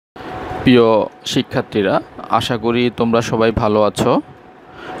প্রিয় শিক্ষার্থীরা, আশা করি তোমরা সবাই ভালো আছো।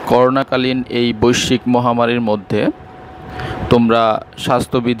 করোনাকালীন এই বৈশ্বিক মহামারীর মধ্যে তোমরা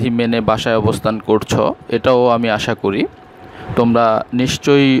স্বাস্থ্যবিধি মেনে বাসায় অবস্থান করছো, এটাও আমি আশা করি। তোমরা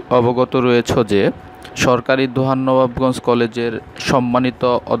নিশ্চয়ই অবগত রয়েছো যে সরকারি দোহার-নবাবগঞ্জ কলেজের সম্মানিত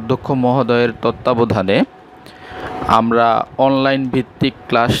অধ্যক্ষ মহোদয়ের তত্ত্বাবধানে আমরা অনলাইন ভিত্তিক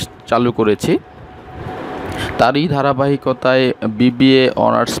ক্লাস চালু করেছি। তারই ধারাবাহিকতায় বিবিএ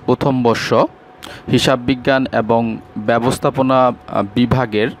অনার্স প্রথম বর্ষ হিসাব বিজ্ঞান এবং ব্যবস্থাপনা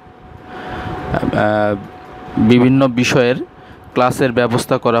বিভাগের বিভিন্ন বিষয়ের ক্লাসের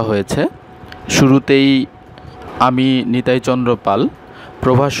ব্যবস্থা করা হয়েছে। শুরুতেই আমি নিতাই চন্দ্র পাল,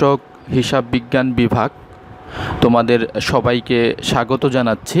 প্রভাষক হিসাব বিজ্ঞান বিভাগ, তোমাদের সবাইকে স্বাগত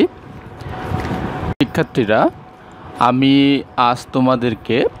জানাচ্ছি। শিক্ষার্থীরা, আমি আজ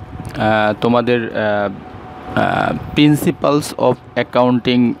তোমাদেরকে তোমাদের প্রিন্সিপালস অফ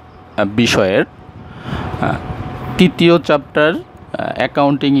অ্যাকাউন্টিং বিষয়ের তৃতীয় চ্যাপ্টার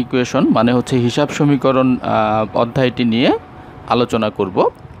অ্যাকাউন্টিং ইকুয়েশন মানে হচ্ছে হিসাব সমীকরণ অধ্যায়টি নিয়ে আলোচনা করব।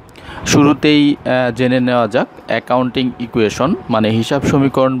 শুরুতেই জেনে নেওয়া যাক অ্যাকাউন্টিং ইকুয়েশন মানে হিসাব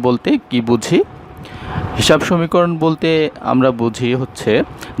সমীকরণ বলতে কি বুঝি। হিসাব সমীকরণ বলতে আমরা বুঝি হচ্ছে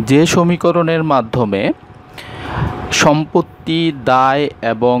যে সমীকরণের মাধ্যমে সম্পত্তি, দায়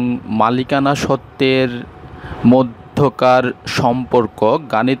এবং মালিকানা সত্ত্বের মধ্যকার সম্পর্ক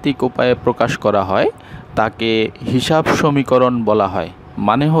গাণিতিক উপায়ে প্রকাশ করা হয় তাকে হিসাব সমীকরণ বলা হয়।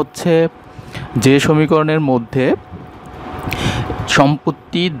 মানে হচ্ছে যে সমীকরণের মধ্যে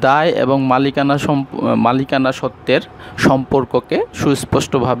সম্পত্তি, দায় এবং মালিকানা সত্ত্বের সম্পর্ককে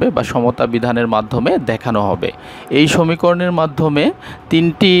সুস্পষ্টভাবে বা সমতা বিধানের মাধ্যমে দেখানো হবে। এই সমীকরণের মাধ্যমে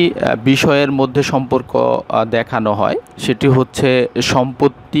তিনটি বিষয়ের মধ্যে সম্পর্ক দেখানো হয়, সেটি হচ্ছে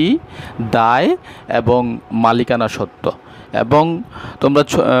সম্পত্তি, দায় এবং মালিকানা সত্ত্ব। এবং তোমরা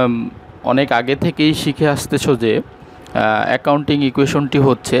অনেক আগে থেকেই শিখে আসতেছো যে অ্যাকাউন্টিং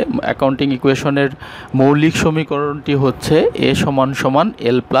ইকুয়েশনের মৌলিক সমীকরণটি হচ্ছে এ সমান সমান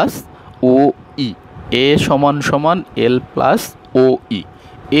এল প্লাস ও ই। এ সমান সমান এল প্লাস ও ই।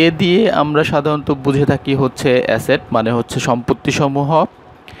 এ দিয়ে আমরা সাধারণত বুঝে থাকি হচ্ছে অ্যাসেট মানে হচ্ছে সম্পত্তিসমূহ,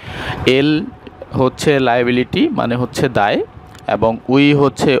 এল হচ্ছে লায়াবিলিটি মানে হচ্ছে দায়, এবং উই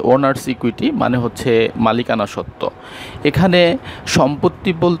হচ্ছে ওনার্স ইকুইটি মানে হচ্ছে মালিকানা সত্ত্ব। এখানে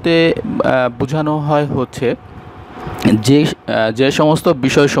সম্পত্তি বলতে বোঝানো হয় হচ্ছে যে সমস্ত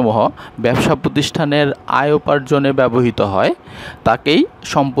বিষয়সমূহ ব্যবসা প্রতিষ্ঠানের আয় উপার্জনে ব্যবহৃত হয় তাকেই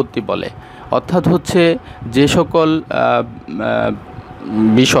সম্পত্তি বলে। অর্থাৎ হচ্ছে যে সকল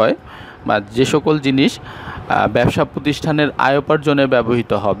বিষয় বা যে সকল জিনিস ব্যবসা প্রতিষ্ঠানের আয় উপার্জনে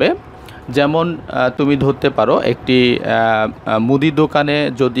ব্যবহৃত হবে। যেমন তুমি ধরতে পারো একটি মুদি দোকানে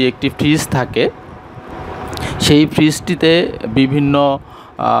যদি একটি ফ্রিজ থাকে, সেই ফ্রিজটিতে বিভিন্ন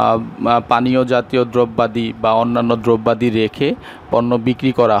পানীয় জাতীয় দ্রব্যাদি বা অন্যান্য দ্রব্যাদি রেখে পণ্য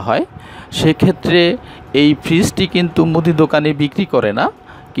বিক্রি করা হয়। সেক্ষেত্রে এই ফ্রিজটি কিন্তু মুদি দোকানে বিক্রি করে না,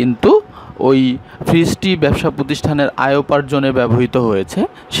 কিন্তু ওই ফ্রিজটি ব্যবসা প্রতিষ্ঠানের আয় উপার্জনে ব্যবহৃত হয়েছে,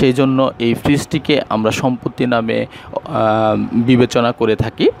 সেই জন্য এই ফ্রিজটিকে আমরা সম্পত্তি নামে বিবেচনা করে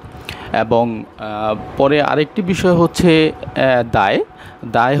থাকি। এবং পরে আরেকটি বিষয় হচ্ছে দায়।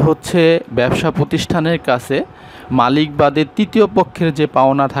 দায় হচ্ছে ব্যবসা প্রতিষ্ঠানের কাছে মালিক বাদে তৃতীয় পক্ষের যে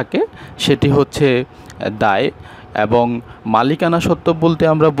পাওনা থাকে সেটি হচ্ছে দায়। এবং মালিকানা সত্ত্ব বলতে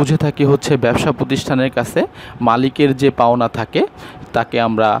আমরা বুঝে থাকি হচ্ছে ব্যবসা প্রতিষ্ঠানের কাছে মালিকের যে পাওনা থাকে তাকে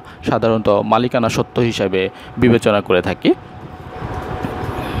আমরা সাধারণত মালিকানা সত্ত্ব হিসাবে বিবেচনা করে থাকি।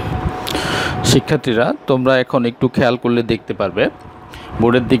 শিক্ষার্থীরা, তোমরা এখন একটু খেয়াল করলে দেখতে পারবে,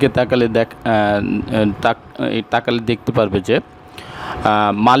 বোর্ডের দিকে তাকালে দেখতে পারবে যে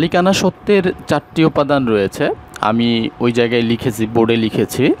মালিকানা সত্ত্বের চারটি উপাদান রয়েছে। আমি ওই জায়গায় লিখেছি, বোর্ডে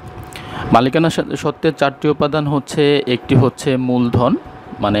লিখেছি। মালিকানা সত্ত্বের চারটি উপাদান হচ্ছে, একটি হচ্ছে মূলধন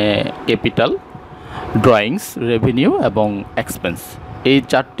মানে ক্যাপিটাল, ড্রয়িংস, রেভিনিউ এবং এক্সপেন্স। এই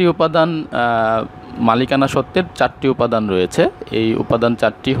চারটি উপাদান মালিকানা সত্ত্বের চারটি উপাদান রয়েছে। এই উপাদান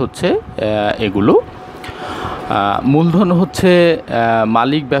চারটি হচ্ছে এগুলো। মূলধন হচ্ছে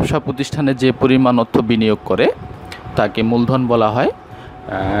মালিক ব্যবসা প্রতিষ্ঠানে যে পরিমাণ অর্থ বিনিয়োগ করে তাকে মূলধন বলা হয়।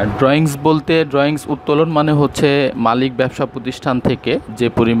 ড্রয়িংস বলতে ড্রয়িংস উত্তোলন মানে হচ্ছে মালিক ব্যবসা প্রতিষ্ঠান থেকে যে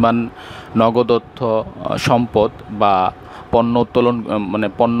পরিমাণ নগদ অর্থ, সম্পদ বা পণ্য উত্তোলন মানে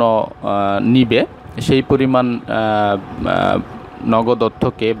পণ্য নিবে সেই পরিমাণ নগদ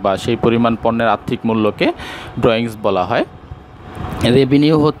অর্থকে বা সেই পরিমাণ পণ্যের আর্থিক মূল্যকে ড্রয়িংস বলা হয়।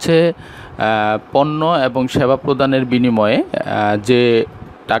 রেভিনিউ হচ্ছে পণ্য এবং সেবা প্রদানের বিনিময়ে যে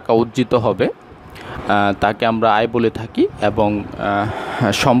টাকা অর্জিত হবে তাকে আমরা আয় বলে থাকি। এবং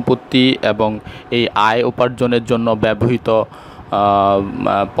সম্পত্তি এবং এই আয় উপার্জনের জন্য ব্যবহৃত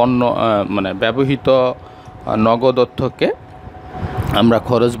পণ্য মানে ব্যবহৃত নগদ অর্থকে আমরা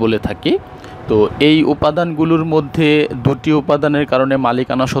খরচ বলে থাকি। তো এই উপাদানগুলোর মধ্যে দুটি উপাদানের কারণে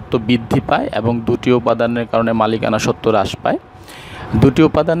মালিকানা সত্ত্ব বৃদ্ধি পায় এবং দুটি উপাদানের কারণে মালিকানা সত্ত্ব হ্রাস পায়। দুটি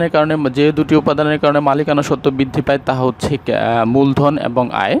উপাদানের কারণে মালিকানা সত্ত্ব বৃদ্ধি পায় তা হচ্ছে মূলধন এবং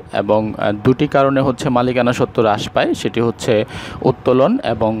আয়, এবং দুটি কারণে হচ্ছে মালিকানা সত্ত্ব হ্রাস পায়, সেটি হচ্ছে উত্তোলন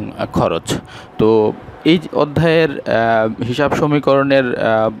এবং খরচ। তো এই অধ্যায়ের হিসাব সমীকরণের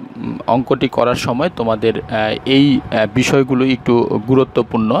অঙ্কটি করার সময় তোমাদের এই বিষয়গুলো একটু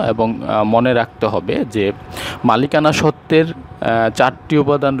গুরুত্বপূর্ণ এবং মনে রাখতে হবে যে মালিকানা সত্ত্বের চারটি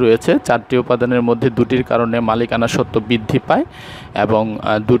উপাদান রয়েছে। চারটি উপাদানের মধ্যে দুটির কারণে মালিকানা সত্ত্ব বৃদ্ধি পায় এবং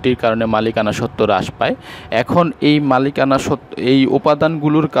দুটির কারণে মালিকানা সত্ত্ব হ্রাস পায়। এখন এই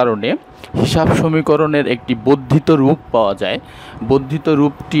উপাদানগুলোর কারণে হিসাব সমীকরণের একটি বর্ধিত রূপ পাওয়া যায়। বর্ধিত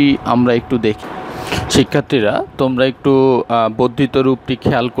রূপটি আমরা একটু দেখি। শিক্ষার্থীরা, তোমরা একটু বর্ধিত রূপটি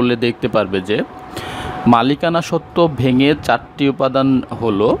খেয়াল করলে দেখতে পারবে যে মালিকানা সত্ত্ব ভেঙে চারটি উপাদান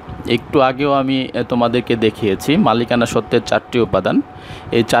হলো। একটু আগেও আমি তোমাদেরকে দেখিয়েছি মালিকানা সত্ত্বের চারটি উপাদান।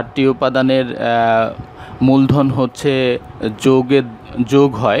 এই চারটি উপাদানের মূলধন হচ্ছে যোগ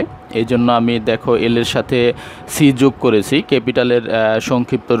হয়, এই জন্য আমি দেখো এলের সাথে সি যোগ করেছি। ক্যাপিটালের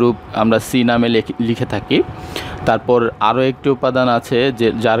সংক্ষিপ্ত রূপ আমরা সি নামে লিখে থাকি। তারপর আরও একটি উপাদান আছে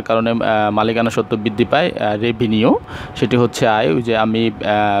যার কারণে মালিকানা সত্ত্ব বৃদ্ধি পায়, রেভিনিউ, সেটি হচ্ছে আয়। ওই যে আমি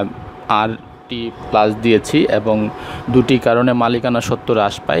প্লাস দিয়েছি, এবং দুটি কারণে মালিকানা সত্ত্ব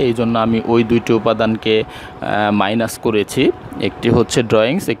হ্রাস পায়, এই জন্য আমি ওই দুইটি উপাদানকে মাইনাস করেছি। একটি হচ্ছে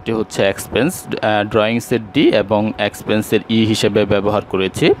ড্রয়িংস, একটি হচ্ছে এক্সপেন্স। ড্রয়িংসের ডি এবং এক্সপেন্সের ই হিসেবে ব্যবহার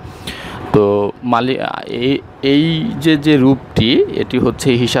করেছি। তো এই যে রূপটি, এটি হচ্ছে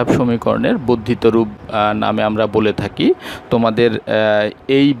হিসাব সমীকরণের বর্ধিত রূপ নামে আমরা বলে থাকি। তোমাদের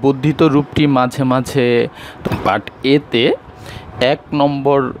এই বর্ধিত রূপটি মাঝে মাঝে পার্ট এতে 1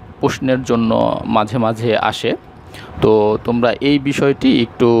 নম্বর প্রশ্নের জন্য মাঝে মাঝে আসে। তো তোমরা এই বিষয়টি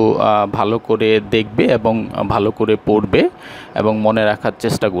একটু ভালো করে দেখবে এবং ভালো করে পড়বে এবং মনে রাখার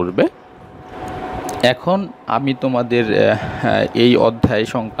চেষ্টা করবে। এখন আমি তোমাদের এই অধ্যায়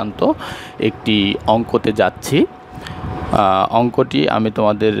সংক্রান্ত একটি অঙ্কতে যাচ্ছি। অঙ্কটি আমি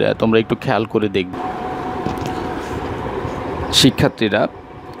তোমরা একটু খেয়াল করে দেখবে। শিক্ষার্থীরা,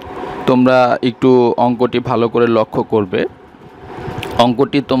 তোমরা একটু অঙ্কটি ভালো করে লক্ষ্য করবে।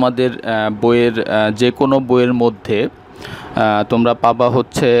 অঙ্কটি তোমাদের বইয়ের যে কোনো বইয়ের মধ্যে তোমরা পাবা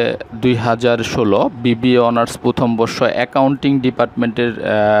হচ্ছে 2016 বিবিএ অনার্স প্রথম বর্ষ অ্যাকাউন্টিং ডিপার্টমেন্টের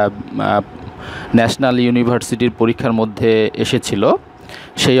ন্যাশনাল ইউনিভার্সিটির পরীক্ষার মধ্যে এসেছিল।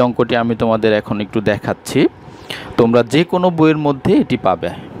 সেই অঙ্কটি আমি তোমাদের এখন একটু দেখাচ্ছি। তোমরা যে কোনো বইয়ের মধ্যে এটি পাবে।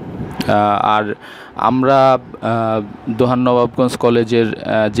 আর আমরা দোহার-নবাবগঞ্জ কলেজের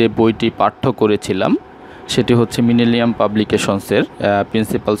যে বইটি পাঠ্য করেছিলাম সেটি হচ্ছে মিলেনিয়াম পাবলিকেশনসের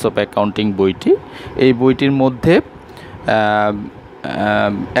প্রিন্সিপালস অফ অ্যাকাউন্টিং বইটি। এই বইটির মধ্যে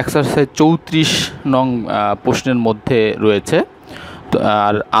এক্সারসাইজ 34 নং প্রশ্নের মধ্যে রয়েছে।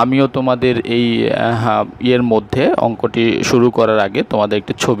 আর আমিও তোমাদের এই ইয়ের মধ্যে অঙ্কটি শুরু করার আগে তোমাদের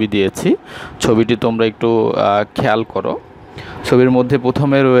একটি ছবি দিয়েছি। ছবিটি তোমরা একটু খেয়াল করো। ছবির মধ্যে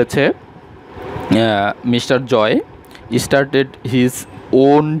প্রথমে রয়েছে mister Joy started his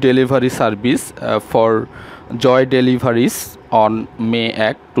own delivery service for Joy Deliveries on May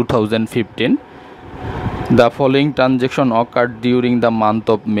 1, 2015. The following transaction occurred during the month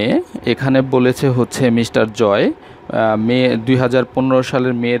of May. এখানে বলেছে হচ্ছে মিস্টার জয় 2015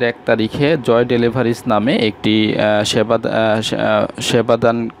 সালের মের 1 তারিখে জয় ডেলিভারিস নামে একটি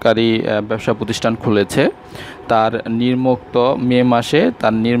সেবাদানকারী ব্যবসা প্রতিষ্ঠান খুলেছে। তার নির্মুক্ত মে মাসে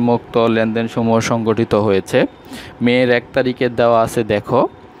তার নির্মুক্ত লেনদেনসমূহ সংগঠিত হয়েছে। মের 1 তারিখে দেওয়া আছে, দেখো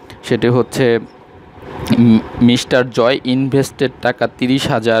সেটি হচ্ছে মিস্টার জয় ইনভেস্টেড টাকা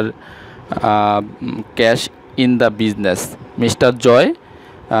 30,000 cash in the business. Mister জয়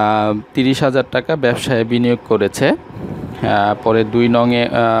 30,000 টাকা ব্যবসায় বিনিয়োগ করেছে। পরে 2 নংয়ে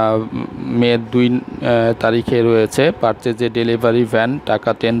মে 2 তারিখে রয়েছে পারচেজে ডেলিভারি ভ্যান টাকা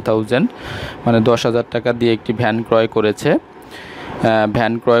 10,000, মানে 10,000 টাকা দিয়ে একটি ভ্যান ক্রয় করেছে।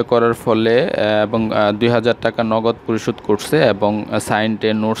 ভ্যান ক্রয় করার ফলে এবং 2,000 টাকা নগদ পরিশোধ করছে এবং signed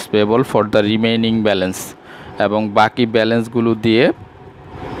A notes payable for the remaining balance, এবং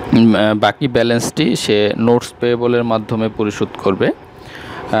বাকি ব্যালেন্সটি সে নোটস পেবলের মাধ্যমে পরিশোধ করবে।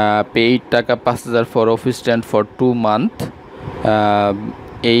 পেইড টাকা 5,000 for office rent for 2 month.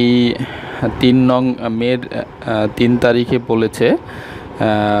 এই 3 নং মের 3 তারিখে বলেছে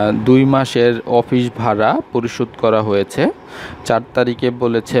 2 মাসের অফিস ভাড়া পরিশোধ করা হয়েছে। 4 তারিখে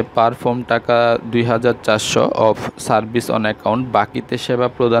বলেছে পারফর্ম টাকা 2,400 অফ সার্ভিস অন অ্যাকাউন্ট, বাকিতে সেবা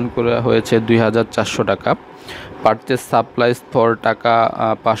প্রদান করা হয়েছে 2,400 টাকা। পারচেস সাপ্লাইজ ফর টাকা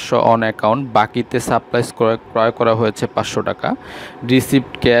 500 অন অ্যাকাউন্ট, বাকিতে সাপ্লাইজ ক্রয় করা হয়েছে 500 টাকা।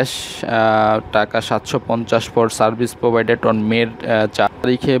 রিসিভড ক্যাশ টাকা 750 ফর সার্ভিস প্রোভাইডেড অন মের 4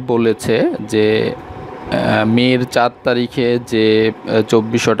 তারিখে বলেছে যে মের 4 তারিখে যে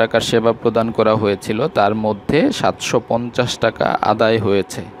 2400 টাকার সেবা প্রদান করা হয়েছিল তার মধ্যে 750 টাকা আদায়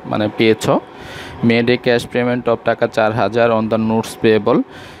হয়েছে, মানে পেয়েছ। Made a cash payment of টাকা 4000 অন দ্য নোটস পেয়েবল।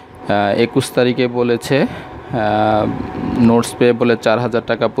 21 তারিখে বলেছে নোটস পেয়েবলে 4000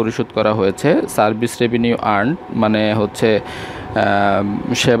 টাকা পরিশোধ করা হয়েছে। সার্ভিস রেভিনিউ আর্ন মানে হচ্ছে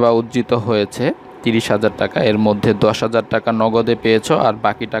সেবা অর্জিত হয়েছে 30,000 টাকা, এর মধ্যে 10,000 টাকা নগদে পেয়েছো আর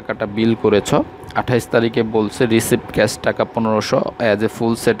বাকি টাকাটা বিল করেছো। 28 তারিখে বলছে রিসিভড ক্যাশ টাকা 1500 as a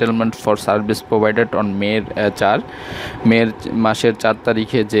full settlement for service provided on মের 4 মের মাসের 4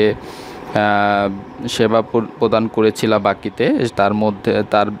 তারিখে যে সেবা প্রদান করেছিল বাকিতে, তার মধ্যে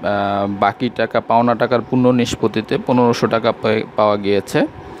তার বাকি টাকা পাওনা টাকার পূর্ণ নিষ্পত্তিতে 1500 টাকা পাওয়া গিয়েছে।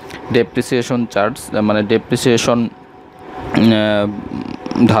 ডেপ্রিসিয়েশন চার্জ মানে ডেপ্রিসিয়েশন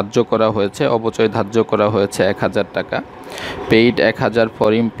ধার্য করা হয়েছে, অবচয় ধার্য করা হয়েছে 1000 টাকা। পেইড 1000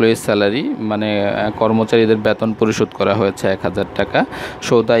 ফর এমপ্লয়ি স্যালারি মানে কর্মচারীদের বেতন পরিশোধ করা হয়েছে 1000 টাকা।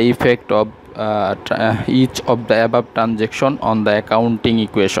 Show the effect of each of the above transaction on the accounting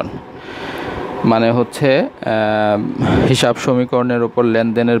equation মানে হচ্ছে হিসাব সমীকরণের উপর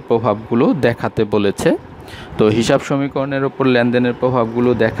লেনদেনের প্রভাবগুলো দেখাতে বলেছে। তো হিসাব সমীকরণের উপর লেনদেনের প্রভাবগুলো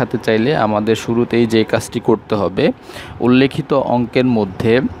দেখাতে চাইলে আমাদের শুরুতেই যে কাজটি করতে হবে, উল্লেখিত অঙ্কের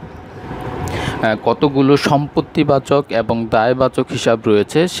মধ্যে কতগুলো সম্পত্তিবাচক এবং দায়বাচক হিসাব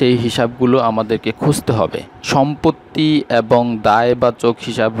রয়েছে সেই হিসাবগুলো আমাদেরকে খুঁজতে হবে। সম্পত্তি এবং দায়বাচক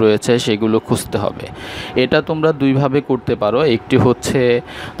হিসাব রয়েছে সেগুলো খুঁজতে হবে। এটা তোমরা দুইভাবে করতে পারো। একটি হচ্ছে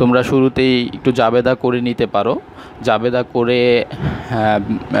তোমরা শুরুতেই একটু জাবেদা করে নিতে পারো, জাবেদা করে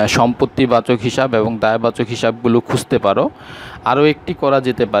সম্পত্তিবাচক হিসাব এবং দায়বাচক হিসাবগুলো খুঁজতে পারো। আরও একটি করা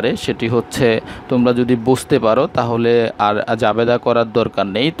যেতে পারে, সেটি হচ্ছে তোমরা যদি বুঝতে পারো তাহলে আর জাবেদা করার দরকার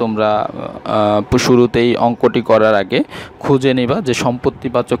নেই, তোমরা শুরুতেই অঙ্কটি করার আগে খুঁজে নিবা যে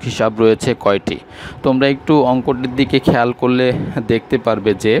সম্পত্তিবাচক হিসাব রয়েছে কয়টি। তোমরা একটু অঙ্কটির দিকে খেয়াল করলে দেখতে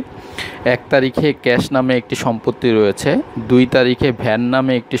পারবে যে 1 তারিখে ক্যাশ নামে একটি সম্পত্তি রয়েছে, 2 তারিখে ভ্যান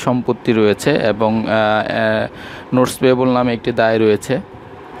নামে একটি সম্পত্তি রয়েছে এবং নোটস পেয়েবল নামে একটি দায় রয়েছে।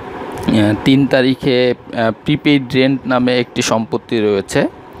 3 তারিখে প্রিপেইড রেন্ট নামে একটি সম্পত্তি রয়েছে।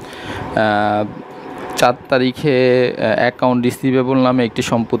 4 তারিখে অ্যাকাউন্ট রিসিভেবল নামে একটি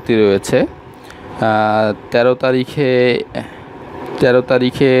সম্পত্তি রয়েছে। 13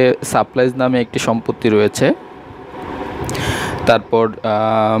 তারিখে সাপ্লাইজ নামে একটি সম্পত্তি রয়েছে। তারপর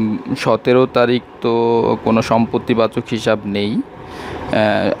 17 তারিখ তো কোনো সম্পত্তিবাচক হিসাব নেই,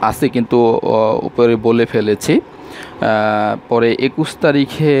 আছে কিন্তু উপরে বলে ফেলেছি। পরে 21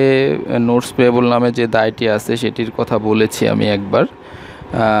 তারিখে নোটস পেয়েবল নামে যে দায়টি আছে সেটির কথা বলেছি আমি একবার।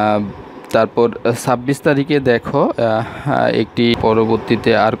 তারপর 26 তারিখে দেখো একটি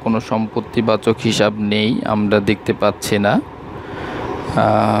পরবর্তীতে আর কোনো সম্পত্তিবাচক হিসাব নেই, আমরা দেখতে পাচ্ছি না।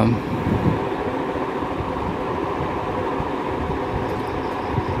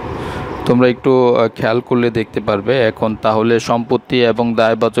 তোমরা একটু খেয়াল করলে দেখতে পারবে এখন। তাহলে সম্পত্তি এবং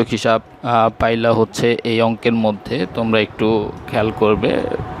দায়বাচক হিসাব পাইলা হচ্ছে এই অঙ্কের মধ্যে, তোমরা একটু খেয়াল করবে।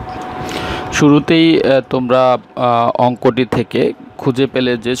 শুরুতেই তোমরা অঙ্কটি থেকে খুঁজে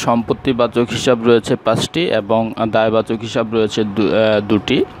পেলে যে সম্পত্তিবাচক হিসাব রয়েছে 5টি এবং দায়বাচক হিসাব রয়েছে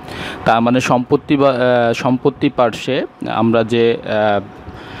 2টি। তার মানে সম্পত্তি পার্শ্বে আমরা যে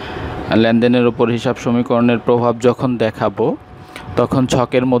লেনদেনের উপর হিসাব সমীকরণের প্রভাব যখন দেখাবো তখন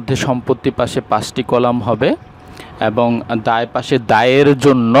ছকের মধ্যে সম্পত্তি পাশে 5টি কলাম হবে এবং দায় পাশে দায়ের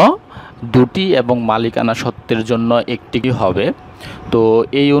জন্য 2টি এবং মালিকানা সত্ত্বের জন্য 1টি হবে। তো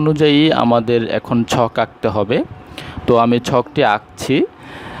এই অনুযায়ী আমাদের এখন ছক আঁকতে হবে। তো আমি ছকটি আঁকছি,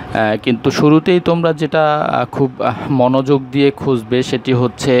 কিন্তু শুরুতেই তোমরা যেটা খুব মনোযোগ দিয়ে খুঁজবে সেটি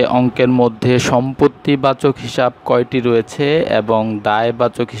হচ্ছে অঙ্কের মধ্যে সম্পত্তিবাচক হিসাব কয়টি রয়েছে এবং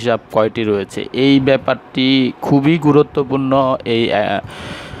দায়বাচক হিসাব কয়টি রয়েছে। এই ব্যাপারটি খুবই গুরুত্বপূর্ণ এই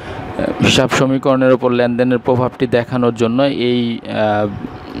হিসাব সমীকরণের উপর লেনদেনের প্রভাবটি দেখানোর জন্য। এই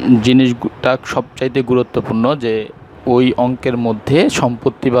জিনিসটা সবচাইতে গুরুত্বপূর্ণ যে ওই অঙ্কের মধ্যে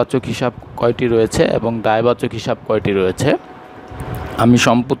সম্পত্তিবাচক হিসাব কয়টি রয়েছে এবং দায়বাচক হিসাব কয়টি রয়েছে। আমি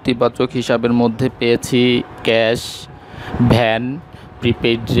সম্পত্তিবাচক হিসাবের মধ্যে পেয়েছি cash, van,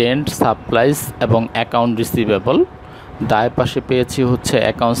 prepaid rent, supplies এবং অ্যাকাউন্ট রিসিভেবল। দায় পাশে পেয়েছি হচ্ছে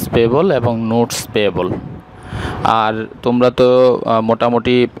অ্যাকাউন্টস পেয়েবল এবং নোটস পেয়েবল। আর তোমরা তো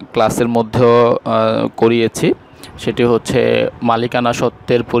মোটামুটি ক্লাসের মধ্যেও করিয়েছি, সেটি হচ্ছে মালিকানা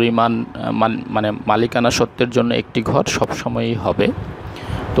সত্ত্বের পরিমাণ, মানে মালিকানা সত্ত্বের জন্য একটি ঘর সবসময়ই হবে।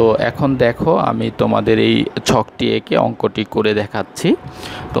 তো এখন দেখো আমি তোমাদের এই ছকটি এঁকে অঙ্কটি করে দেখাচ্ছি,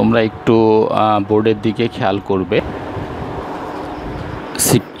 তোমরা একটু বোর্ডের দিকে খেয়াল করবে।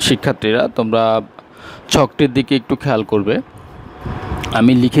 শিক্ষার্থীরা তোমরা ছকটির দিকে একটু খেয়াল করবে।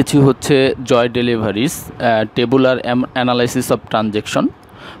 আমি লিখেছি হচ্ছে জয় deliveries tabular analysis of transaction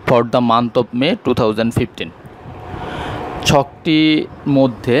for the month of May 2015। ছকটির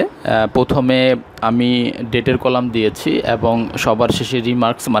মধ্যে প্রথমে আমি ডেটের কলাম দিয়েছি এবং সবার শেষে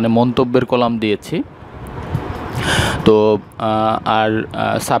রিমার্কস মানে মন্তব্যের কলাম দিয়েছি। তো আর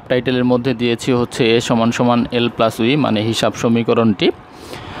সাবটাইটেলের মধ্যে দিয়েছি হচ্ছে এ সমান সমান এল প্লাস উই মানে হিসাব সমীকরণটি,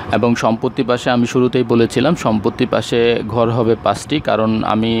 এবং সম্পত্তি পাশে আমি শুরুতেই বলেছিলাম সম্পত্তি পাশে ঘর হবে 5টি, কারণ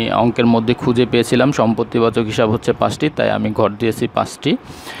আমি অঙ্কের মধ্যে খুঁজে পেয়েছিলাম সম্পত্তিবাচক হিসাব হচ্ছে 5টি, তাই আমি ঘর দিয়েছি 5টি।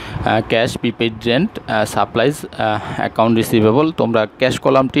 Cash, prepaid rent, supplies, account receivable. তোমরা ক্যাশ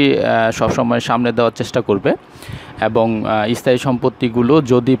কলামটি সবসময় সামনে দেওয়ার চেষ্টা করবে এবং স্থায়ী সম্পত্তিগুলো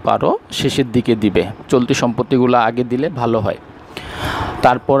যদি পারো শেষের দিকে দিবে, চলতি সম্পত্তিগুলো আগে দিলে ভালো হয়।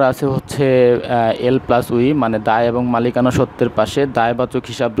 তারপর আছে হচ্ছে এল প্লাস উই মানে দায় এবং মালিকানা সত্ত্বের পাশে দায়বাচক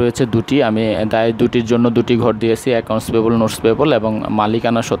হিসাব রয়েছে 2টি, আমি দায় 2টির জন্য 2টি ঘর দিয়েছি, অ্যাকাউন্টস পেবল, নোটস পেবল, এবং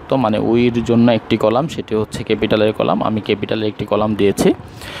মালিকানা সত্ত্ব মানে উইর জন্য একটি কলাম, সেটি হচ্ছে ক্যাপিটালের কলাম, আমি ক্যাপিটালের একটি কলাম দিয়েছি,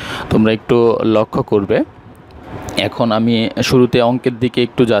 তোমরা একটু লক্ষ্য করবে। এখন আমি শুরুতে অঙ্কের দিকে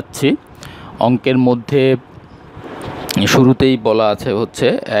একটু যাচ্ছি। অঙ্কের মধ্যে শুরুতেই বলা আছে হচ্ছে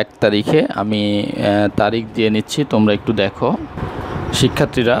 1 তারিখে, আমি তারিখ দিয়ে নিচ্ছি, তোমরা একটু দেখো।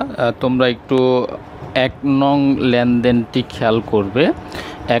 শিক্ষার্থীরা তোমরা একটু 1 নং লেনদেনটি খেয়াল করবে।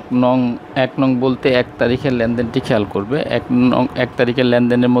 1 নং বলতে 1 তারিখের লেনদেনটি খেয়াল করবে। 1 তারিখের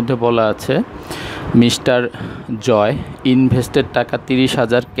লেনদেনের মধ্যে বলা আছে মিস্টার জয় ইনভেস্টেড টাকা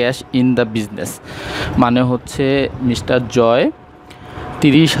 30,000 ক্যাশ ইন দ্য বিজনেস, মানে হচ্ছে মিস্টার জয়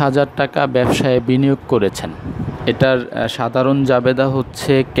 30,000 টাকা ব্যবসায় বিনিয়োগ করেছেন। এটার সাধারণ জাবেদা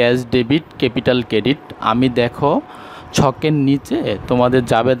হচ্ছে ক্যাশ ডেবিট, ক্যাপিটাল ক্রেডিট। আমি দেখো ছকের নিচে তোমাদের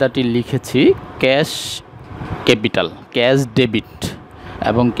জাবেদাটি লিখেছি ক্যাশ ক্যাপিটাল, ক্যাশ ডেবিট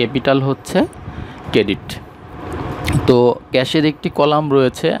এবং ক্যাপিটাল হচ্ছে ক্রেডিট। তো ক্যাশের একটি কলাম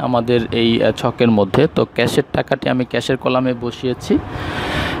রয়েছে আমাদের এই ছকের মধ্যে, তো ক্যাশের টাকাটি আমি ক্যাশের কলামে বসিয়েছি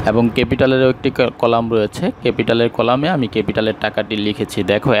এবং ক্যাপিটালেরও একটি কলাম রয়েছে, ক্যাপিটালের কলামে আমি ক্যাপিটালের টাকাটি লিখেছি।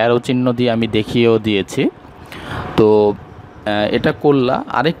 দেখো অ্যারো চিহ্ন দিয়ে আমি দেখিয়েও দিয়েছি। তো এটা করলা।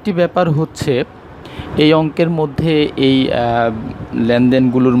 আরেকটি ব্যাপার হচ্ছে এই অঙ্কের মধ্যে এই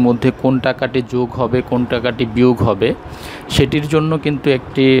লেনদেনগুলোর মধ্যে কোন টাকাটি যোগ হবে কোন টাকাটি বিয়োগ হবে সেটির জন্য কিন্তু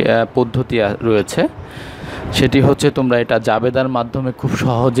একটি পদ্ধতি রয়েছে, সেটি হচ্ছে তোমরা এটা জাবেদার মাধ্যমে খুব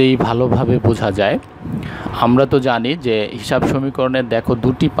সহজেই ভালোভাবে বোঝা যায়। আমরা তো জানি যে হিসাব সমীকরণের দেখো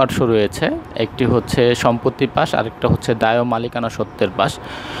 2টি পার্শ্ব রয়েছে, একটি হচ্ছে সম্পত্তির পাশ, আরেকটা হচ্ছে দায় ও মালিকানা সত্ত্বের পাশ।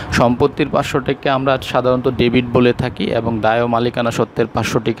 সম্পত্তির পার্শ্বটিকে আমরা সাধারণত ডেবিট বলে থাকি এবং দায় ও মালিকানা সত্ত্বের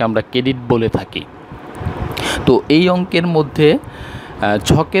পার্শ্বটিকে আমরা ক্রেডিট বলে থাকি। তো এই অঙ্কের মধ্যে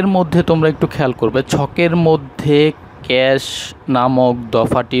ছকের মধ্যে তোমরা একটু খেয়াল করবে, ছকের মধ্যে ক্যাশ নামক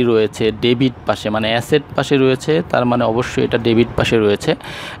দফাটি রয়েছে ডেবিট পাশে মানে অ্যাসেট পাশে রয়েছে, তার মানে অবশ্যই এটা ডেবিট পাশে রয়েছে,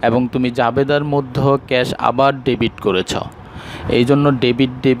 এবং তুমি জাবেদার মধ্যেও ক্যাশ আবার ডেবিট করেছ, এই জন্য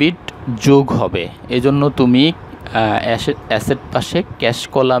ডেবিট ডেবিট যোগ হবে, এই জন্য তুমি অ্যাসেট পাশে ক্যাশ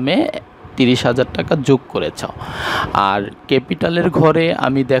কলামে 30,000 টাকা যোগ করেছ। আর ক্যাপিটালের ঘরে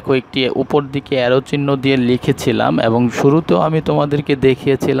আমি দেখো একটি উপর দিকে অ্যারো চিহ্ন দিয়ে লিখেছিলাম এবং শুরুতেও আমি তোমাদেরকে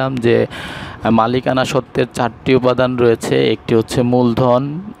দেখিয়েছিলাম যে মালিকানা সত্ত্বের 4টি উপাদান রয়েছে, একটি হচ্ছে মূলধন,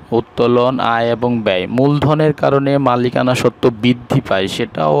 উত্তোলন, আয় এবং ব্যয়। মূলধনের কারণে মালিকানা সত্ত্ব বৃদ্ধি পায়,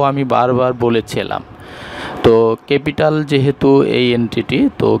 সেটাও আমি বারবার বলেছিলাম। তো ক্যাপিটাল যেহেতু এই এন্ট্রিটি,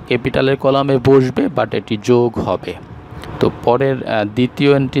 তো ক্যাপিটালের কলামে বসবে বাট এটি যোগ হবে। তো পরের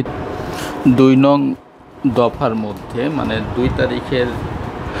দ্বিতীয় এন্ট্রি 2 নং দফার মধ্যে মানে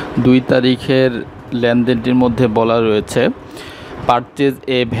 2 তারিখের লেনদেনটির মধ্যে বলা রয়েছে পারচেজ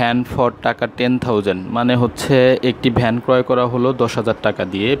এ ভ্যান ফর টাকা 10,000, মানে হচ্ছে একটি ভ্যান ক্রয় করা হলো 10,000 টাকা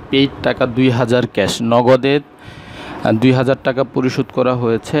দিয়ে, পেইড টাকা 2,000 ক্যাশ, নগদে 2,000 টাকা পরিশোধ করা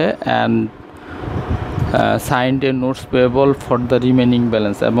হয়েছে, and signed A notes payable for the remaining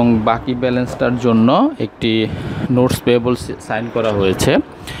balance, এবং বাকি ব্যালেন্সটার জন্য একটি নোটস পেয়েবল সাইন করা হয়েছে।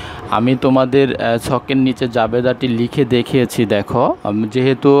 আমি তোমাদের ছকের নিচে জাবেদাটি লিখে দেখিয়েছি। দেখো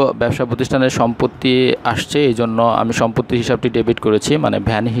যেহেতু ব্যবসা প্রতিষ্ঠানের সম্পত্তি আসছে এই জন্য আমি সম্পত্তির হিসাবটি ডেবিট করেছি, মানে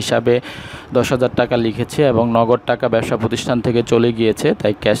ভ্যান হিসাবে 10,000 টাকা লিখেছি এবং নগদ টাকা ব্যবসা প্রতিষ্ঠান থেকে চলে গিয়েছে,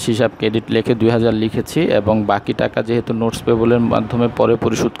 তাই ক্যাশ হিসাব ক্রেডিট লিখে 2,000 লিখেছি, এবং বাকি টাকা যেহেতু নোটস পেবলের মাধ্যমে পরে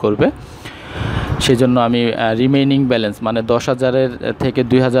পরিশোধ করবে সেজন্য আমি রিমেইনিং ব্যালেন্স মানে 10,000-এর থেকে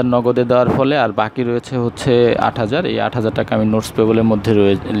 2,000 নগদে দেওয়ার ফলে আর বাকি রয়েছে হচ্ছে 8,000। এই 8,000 টাকা আমি নোটস পেবলের মধ্যে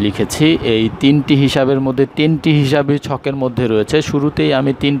লিখেছি। এই 3টি হিসাবের মধ্যে 3টি হিসাবই ছকের মধ্যে রয়েছে। শুরুতেই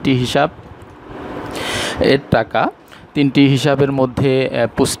আমি 3টি হিসাব এর টাকা 3টি হিসাবের মধ্যে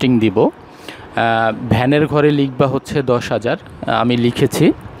পোস্টিং দিব। ভ্যানের ঘরে লিখবা হচ্ছে 10,000, আমি লিখেছি।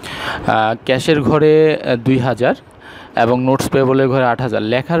 ক্যাশের ঘরে 2,000 এবং নোটস পেবলের ঘরে 8,000।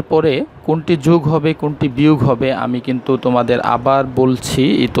 লেখার পরে কোনটি যোগ হবে কোনটি বিয়োগ হবে আমি কিন্তু তোমাদের আবার বলছি,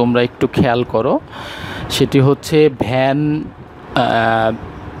 তোমরা একটু খেয়াল করো। সেটি হচ্ছে ভ্যান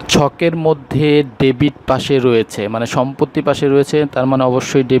ছকের মধ্যে ডেবিট পাশে রয়েছে, মানে সম্পত্তি পাশে রয়েছে, তার মানে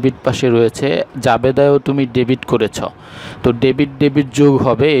অবশ্যই ডেবিট পাশে রয়েছে। জাবেদায়ও তুমি ডেবিট করেছ, তো ডেবিট যোগ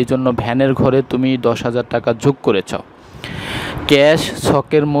হবে, এই জন্য ভ্যানের ঘরে তুমি 10,000 টাকা যোগ করেছ। ক্যাশ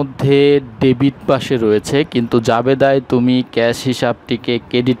ছকের মধ্যে ডেবিট পাশে রয়েছে, কিন্তু জাবেদায় তুমি ক্যাশ হিসাবটিকে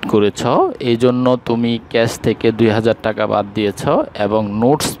ক্রেডিট করেছ, এই জন্য তুমি ক্যাশ থেকে 2,000 টাকা বাদ দিয়েছ। এবং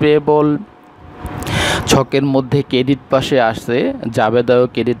নোটস পেয়েবল ছকের মধ্যে ক্রেডিট পাশে আসছে, জাবেদায়ও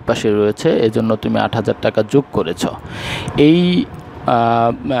ক্রেডিট পাশে রয়েছে, এজন্য তুমি 8,000 টাকা যোগ করেছ। এই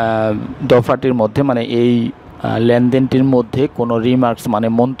দফাটির মধ্যে মানে এই লেনদেনটির মধ্যে কোনো রিমার্কস মানে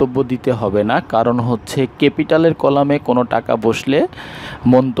মন্তব্য দিতে হবে না, কারণ হচ্ছে ক্যাপিটালের কলামে কোনো টাকা বসলে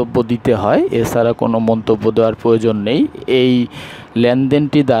মন্তব্য দিতে হয়, এছাড়া কোনো মন্তব্য দেওয়ার প্রয়োজন নেই। এই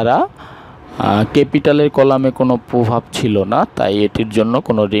লেনদেনটি দ্বারা ক্যাপিটালের কলামে কোনো প্রভাব ছিল না, তাই এটির জন্য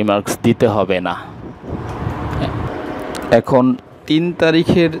কোনো রিমার্কস দিতে হবে না। এখন 3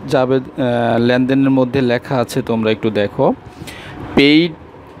 তারিখের লেনদেনের মধ্যে লেখা আছে, তোমরা একটু দেখো। পেইড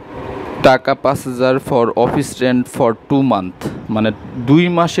টাকা 5,000 for office rent for 2 month, মানে 2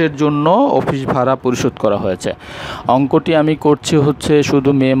 মাসের জন্য অফিস ভাড়া পরিশোধ করা হয়েছে। অঙ্কটি আমি করছি হচ্ছে শুধু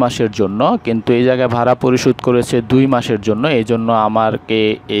মে মাসের জন্য, কিন্তু এই জায়গায় ভাড়া পরিশোধ করেছে 2 মাসের জন্য, এই জন্য আমাকে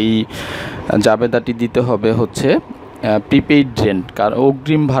এই জাবেদাটি দিতে হবে হচ্ছে প্রিপেইড রেন্ট, কারণ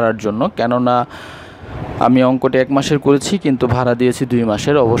অগ্রিম ভাড়ার জন্য। কেননা আমি অঙ্কটি 1 মাসের করেছি কিন্তু ভাড়া দিয়েছি 2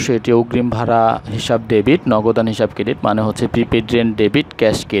 মাসের, অবশ্যই এটি অগ্রিম ভাড়া হিসাব ডেবিট, নগদান হিসাব ক্রেডিট, মানে হচ্ছে prepaid rent debit,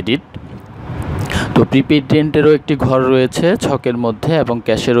 cash credit. তো প্রিপেইড রেন্টেরও একটি ঘর রয়েছে ছকের মধ্যে এবং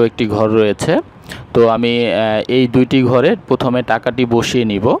ক্যাশেরও একটি ঘর রয়েছে। তো আমি এই 2টি ঘরে প্রথমে টাকাটি বসিয়ে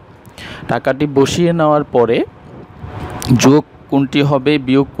নিব। টাকাটি বসিয়ে নেওয়ার পরে যোগ কোনটি হবে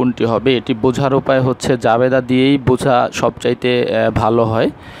বিয়োগ কোনটি হবে এটি বোঝার উপায় হচ্ছে জাবেদা দিয়েই বোঝা সবচাইতে ভালো হয়।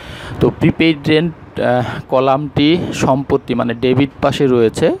 তো প্রিপেইড রেন্ট কলামটি সম্পত্তি মানে ডেবিট পাশে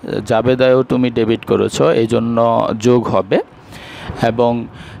রয়েছে, জাবেদায়ও তুমি ডেবিট করেছো, এই জন্য যোগ হবে। এবং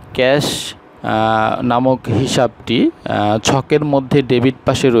ক্যাশ নামক হিসাবটি ছকের মধ্যে ডেবিট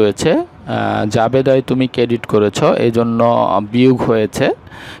পাশে রয়েছে, জাবেদায় তুমি ক্রেডিট করেছো, এই জন্য বিয়োগ হয়েছে,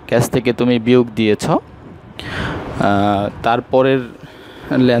 ক্যাশ থেকে তুমি বিয়োগ দিয়েছ। তারপরের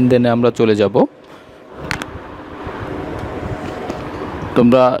লেনদেনে আমরা চলে যাব।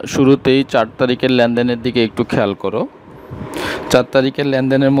 তোমরা শুরুতেই 4 তারিখের লেনদেনের দিকে একটু খেয়াল করো। 4 তারিখের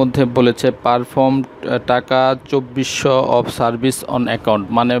লেনদেনের মধ্যে বলেছে পারফর্ম টাকা 2400 অফ সার্ভিস অন অ্যাকাউন্ট,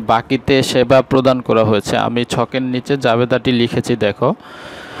 মানে বাকিতে সেবা প্রদান করা হয়েছে। আমি ছকের নিচে জাবেদাটি লিখেছি, দেখো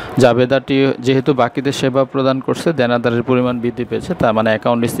জাবেদাটি যেহেতু বাকিতে সেবা প্রদান করছে, দেনাদারের পরিমাণ বৃদ্ধি পেয়েছে, তার মানে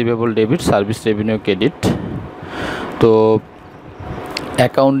account receivable debit, service revenue credit. তো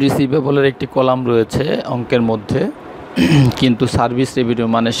অ্যাকাউন্ট রিসিভেবলের একটি কলাম রয়েছে অঙ্কের মধ্যে, কিন্তু সার্ভিস রেভিনিউ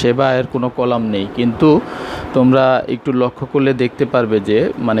মানে সেবা এর কোনো কলাম নেই। কিন্তু তোমরা একটু লক্ষ্য করলে দেখতে পারবে যে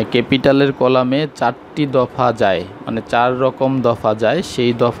মানে ক্যাপিটালের কলামে 4টি দফা যায়, মানে 4 রকম দফা যায়।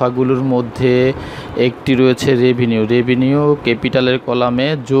 সেই দফাগুলোর মধ্যে একটি রয়েছে রেভিনিউ ক্যাপিটালের কলামে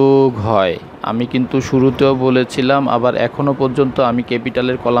যোগ হয়। আমি কিন্তু শুরুতেও বলেছিলাম, আবার এখনও পর্যন্ত আমি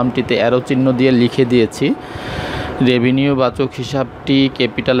ক্যাপিটালের কলামটিতে অ্যারো চিহ্ন দিয়ে লিখে দিয়েছি, রেভিনিউ বাচক হিসাবটি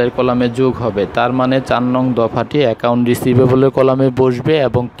ক্যাপিটালের কলামে যোগ হবে। তার মানে 4 নং দফাটি অ্যাকাউন্ট রিসিভেবলের কলামে বসবে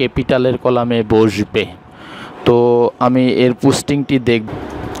এবং ক্যাপিটালের কলামে বসবে। তো আমি এর পোস্টিংটি দেখব,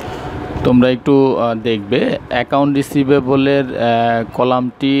 তোমরা একটু দেখবে। অ্যাকাউন্ট রিসিভেবলের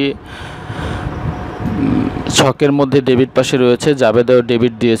কলামটি ছকের মধ্যে ডেবিট পাশে রয়েছে, জাবেদাও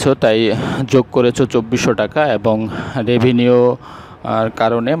ডেবিট দিয়েছো, তাই যোগ করেছো 2400 টাকা, এবং রেভিনিউ আর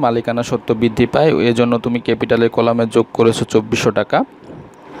কারণে মালিকানা সত্ত্ব বৃদ্ধি পায়, এজন্য তুমি ক্যাপিটালের কলামে যোগ করেছো 2400 টাকা।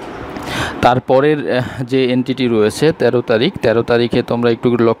 তারপরের যে এন্টিটি রয়েছে 13 তারিখে তোমরা একটু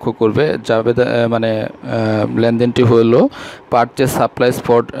লক্ষ্য করবে, জাবেদা মানে লেনদেনটি হলো পারচেজ সাপ্লাইজ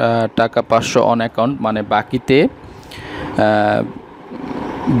ফর টাকা 500 অন অ্যাকাউন্ট, মানে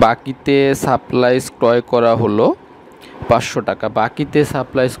বাকিতে সাপ্লাইজ ক্রয় করা হলো 500 টাকা। বাকিতে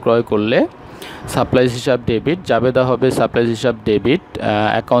সাপ্লাইজ ক্রয় করলে সাপ্লাইজ হিসাব ডেবিট, জাবেদা হবে সাপ্লাইজ হিসাব ডেবিট,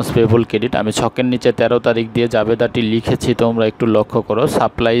 অ্যাকাউন্টস পেয়েবল ক্রেডিট। আমি ছকের নিচে 13 তারিখ দিয়ে জাবেদাটি লিখেছি, তোমরা একটু লক্ষ্য করো।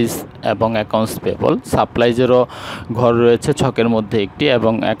 সাপ্লাইজ এবং অ্যাকাউন্টস পেয়েবল, সাপ্লাইজেরও ঘর রয়েছে ছকের মধ্যে একটি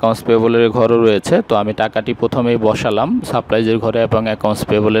এবং অ্যাকাউন্টস পেয়েবলের ঘরও রয়েছে। তো আমি টাকাটি প্রথমেই বসালাম সাপ্লাইজের ঘরে এবং অ্যাকাউন্টস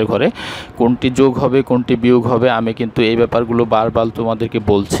পেয়েবলের ঘরে। কোনটি যোগ হবে কোনটি বিয়োগ হবে আমি কিন্তু এই ব্যাপারগুলো বারবার তোমাদেরকে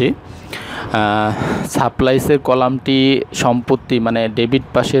বলছি। সাপ্লাইসের কলামটি সম্পত্তি মানে ডেবিট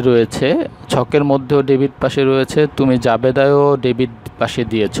পাশে রয়েছে, ছকের মধ্যেও ডেবিট পাশে রয়েছে, তুমি জাবেদায়ও ডেবিট পাশে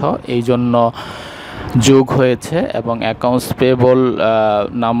দিয়েছ, এই জন্য যোগ হয়েছে। এবং অ্যাকাউন্টস পেয়েবল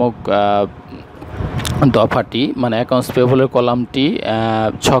নামক দফাটি মানে অ্যাকাউন্টস পেয়েবলের কলামটি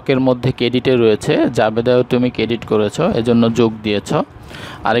ছকের মধ্যে ক্রেডিটে রয়েছে, জাবেদায়ও তুমি ক্রেডিট করেছো, এজন্য যোগ দিয়েছ।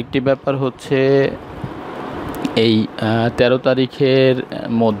 আরেকটি ব্যাপার হচ্ছে এই 13 তারিখের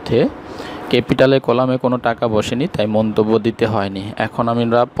মধ্যে ক্যাপিটালের কলামে কোনো টাকা বসেনি, তাই মন্তব্য দিতে হয়নি। এখন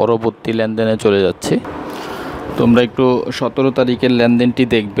আমরা পরবর্তী লেনদেনে চলে যাচ্ছি। তোমরা একটু 17 তারিখের লেনদেনটি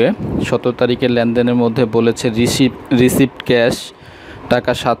দেখবে। 17 তারিখের লেনদেনের মধ্যে বলেছে রিসিপ্ট ক্যাশ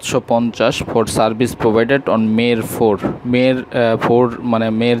টাকা 750 ফর সার্ভিস প্রোভাইডেড অন মের 4 মানে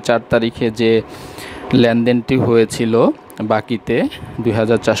মের 4 তারিখে যে লেনদেনটি হয়েছিল বাকিতে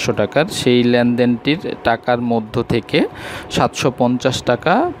 2400 টাকার, সেই লেনদেনটির টাকার মধ্য থেকে 750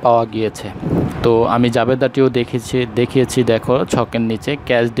 টাকা পাওয়া গিয়েছে। তো আমি জাবেদাটিও দেখিয়েছি, দেখো ছকের নিচে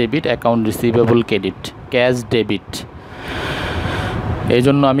cash debit account receivable credit, cash debit. এই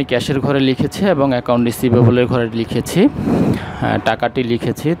জন্য আমি ক্যাশের ঘরে লিখেছি এবং অ্যাকাউন্ট রিসিভেবলের ঘরে লিখেছি, টাকাটি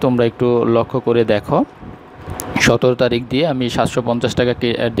লিখেছি। তোমরা একটু লক্ষ্য করে দেখো, 17 তারিখ দিয়ে আমি 750 টাকা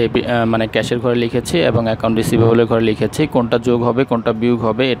মানে ক্যাশের ঘরে লিখেছি এবং অ্যাকাউন্ট রিসিভেবলের ঘরে লিখেছি। কোনটা যোগ হবে কোনটা বিয়োগ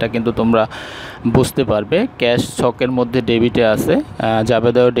হবে এটা কিন্তু তোমরা বুঝতে পারবে। ক্যাশ ছকের মধ্যে ডেবিটে আছে,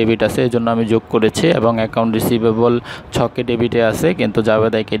 জাবেদাও ডেবিট আছে, এই জন্য আমি যোগ করেছি, এবং অ্যাকাউন্ট রিসিভেবল ছকে ডেবিটে আছে কিন্তু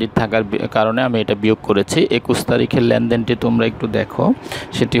জাবেদায় ক্রেডিট থাকার কারণে আমি এটা বিয়োগ করেছি। 21 তারিখের লেনদেনটি তোমরা একটু দেখো,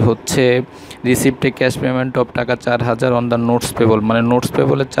 সেটি হচ্ছে রিসিপ্টে ক্যাশ পেমেন্ট অফ টাকা 4000 অন দ্য নোটস পেবল, মানে নোটস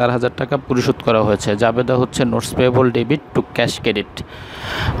পেবলের 4000 টাকা পরিশোধ করা হয়েছে। জাবেদা হচ্ছে notes payable debit two cash credit.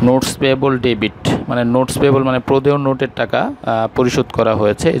 Notes payable debit মানে নোটস পেয়েবল মানে প্রদেয় নোটের টাকা পরিশোধ করা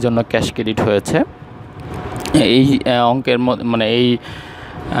হয়েছে, এই জন্য ক্যাশ ক্রেডিট হয়েছে। এই অঙ্কের মানে এই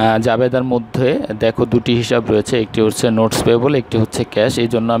জাবেদার মধ্যে দেখো দুটি হিসাব রয়েছে, একটি হচ্ছে নোটস পেয়েবল, একটি হচ্ছে ক্যাশ। এই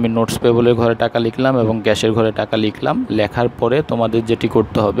জন্য আমি নোটস পেয়েবলের ঘরে টাকা লিখলাম এবং ক্যাশের ঘরে টাকা লিখলাম। লেখার পরে তোমাদের যেটি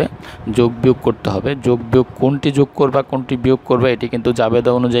করতে হবে যোগ বিয়োগ করতে হবে। যোগ বিয়োগ কোনটি যোগ করবা কোনটি বিয়োগ করবা এটি কিন্তু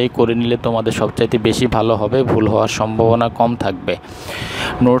জাবেদা অনুযায়ী করে নিলে তোমাদের সবচাইতে বেশি ভালো হবে, ভুল হওয়ার সম্ভাবনা কম থাকবে।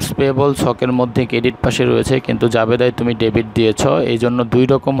 নোটস পেয়েবল ছকের মধ্যে ক্রেডিট পাশে রয়েছে কিন্তু জাবেদায় তুমি ডেবিট দিয়েছ, এই জন্য দুই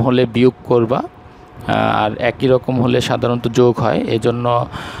রকম হলে বিয়োগ করবা, আর একই রকম হলে সাধারণত যোগ হয়, এজন্য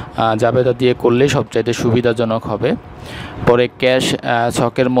জাবেদা দিয়ে করলে সবচাইতে সুবিধাজনক হবে। পরে ক্যাশ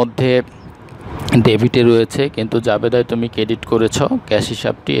ছকের মধ্যে ডেবিটে রয়েছে কিন্তু জাবেদায় তুমি ক্রেডিট করেছো ক্যাশ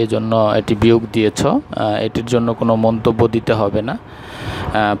হিসাবটি, এজন্য এটি বিয়োগ দিয়েছ, এটির জন্য কোনো মন্তব্য দিতে হবে না।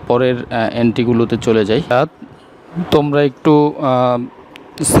 পরের এন্ট্রিগুলোতে চলে যাই। তোমরা একটু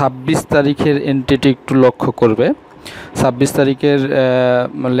 26 তারিখের এন্ট্রিটি একটু লক্ষ্য করবে। 26 তারিখের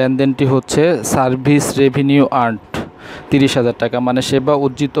লেনদেনটি হচ্ছে সার্ভিস রেভিনিউ আর্নড 30,000 টাকা, মানে সেবা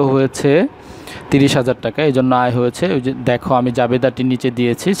অর্জিত হয়েছে 30,000 টাকা, এই জন্য আয় হয়েছে। ওই যে দেখো আমি জাবেদাটি নিচে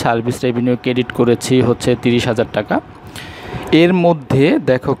দিয়েছি, সার্ভিস রেভিনিউ ক্রেডিট করেছি হচ্ছে 30,000 টাকা। এর মধ্যে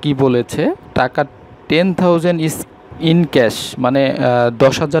দেখো কি বলেছে, টাকা 10,000 ইজ ইন ক্যাশ, মানে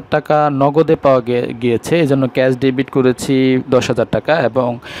 10,000 টাকা নগদে পাওয়া গিয়েছে, এই জন্য ক্যাশ ডেবিট করেছি 10,000 টাকা, এবং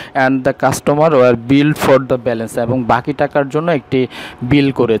and the customer war bill for the balance, এবং বাকি টাকার জন্য একটি বিল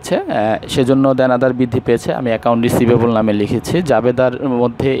করেছে, সেজন্য দেনাদার বৃদ্ধি পেয়েছে। আমি অ্যাকাউন্ট রিসিভেবল নামে লিখেছি। জাবেদার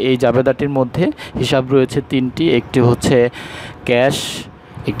মধ্যে এই জাবেদাটির মধ্যে হিসাব রয়েছে তিনটি, একটি হচ্ছে ক্যাশ,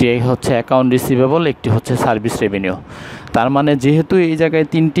 একটি হচ্ছে অ্যাকাউন্ট রিসিভেবল, একটি হচ্ছে সার্ভিস রেভিনিউ। তার মানে যেহেতু এই জায়গায়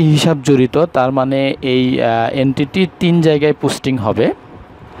তিনটি হিসাব জড়িত, তার মানে এই এন্টিটি 3 জায়গায় পোস্টিং হবে।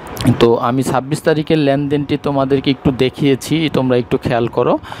 তো আমি 26 তারিখের লেনদেনটি তোমাদেরকে একটু দেখিয়েছি, তোমরা একটু খেয়াল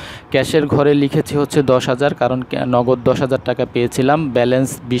করো। ক্যাশের ঘরে লিখেছি হচ্ছে 10,000, কারণ নগদ 10,000 টাকা পেয়েছিলাম। ব্যালেন্স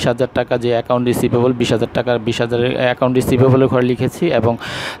 20,000 টাকা, যে অ্যাকাউন্ট রিসিভেবল 20,000 টাকার 20,000 অ্যাকাউন্ট রিসিভেবলের ঘরে লিখেছি, এবং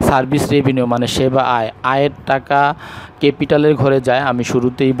সার্ভিস রেভিনিউ মানে সেবা আয়ের টাকা ক্যাপিটালের ঘরে যায়, আমি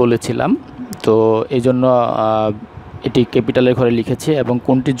শুরুতেই বলেছিলাম। তো এই জন্য এটি ক্যাপিটালের ঘরে লিখেছি, এবং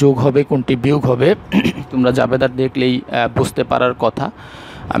কোনটি যোগ হবে কোনটি বিয়োগ হবে তোমরা জাবেদার দেখলেই বুঝতে পারার কথা।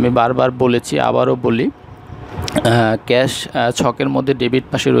 আমি বারবার বলেছি, আবারও বলি, ক্যাশ ছকের মধ্যে ডেবিট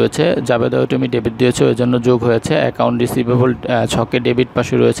পাশে রয়েছে, জাবেদাও তুমি ডেবিট দিয়েছো এই জন্য যোগ হয়েছে। অ্যাকাউন্ট রিসিভেবল ছকে ডেবিট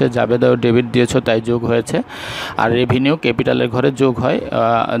পাশে রয়েছে, জাবেদাও ডেবিট দিয়েছো তাই যোগ হয়েছে। আর রেভিনিউ ক্যাপিটালের ঘরে যোগ হয়।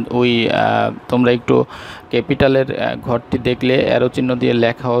 ওই তোমরা একটু ক্যাপিটালের ঘরটি দেখলে অ্যারো চিহ্ন দিয়ে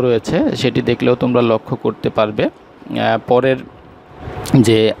লেখাও রয়েছে, সেটি দেখলেও তোমরা লক্ষ্য করতে পারবে। পরের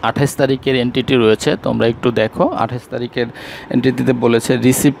যে 28 তারিখের এন্ট্রিটি রয়েছে তোমরা একটু দেখো। 28 তারিখের এন্ট্রিটিতে বলেছে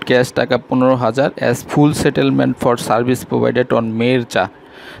রিসিভড ক্যাশ টাকা 15,000 as full settlement for service provided on মের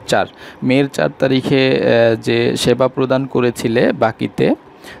 4 তারিখে যে সেবা প্রদান করেছিলে বাকিতে,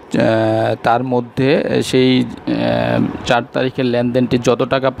 তার মধ্যে সেই 4 তারিখের লেনদেনটি যত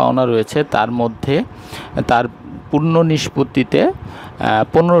টাকা পাওনা রয়েছে তার মধ্যে তার পূর্ণ নিষ্পত্তিতে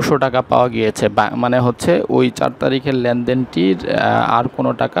 1500 টাকা পাওয়া গিয়েছে। মানে হচ্ছে ওই 4 তারিখের লেনদেনটির আর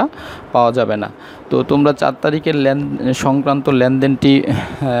কোনো টাকা পাওয়া যাবে না। তো তোমরা 4 তারিখের সংক্রান্ত লেনদেনটি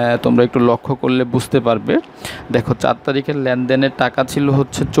তোমরা একটু লক্ষ্য করলে বুঝতে পারবে। দেখো 4 তারিখের লেনদেনের টাকা ছিল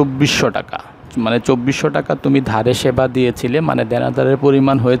হচ্ছে 2400 টাকা, মানে 2400 টাকা তুমি ধারে সেবা দিয়েছিলে, মানে দেনাদারের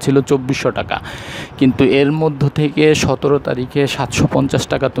পরিমাণ হয়েছিল 2400 টাকা, কিন্তু এর মধ্য থেকে 17 তারিখে 750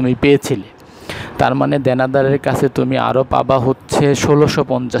 টাকা তুমি পেয়েছিলে। তার মানে দেনাদারের কাছে তুমি আরও পাবা হচ্ছে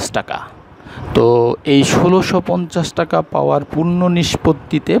 1650 টাকা। তো এই 1650 টাকা পাওয়ার পূর্ণ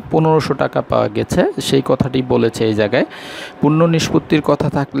নিষ্পত্তিতে 1500 টাকা পাওয়া গেছে, সেই কথাটি বলেছে এই জায়গায়। পূর্ণ নিষ্পত্তির কথা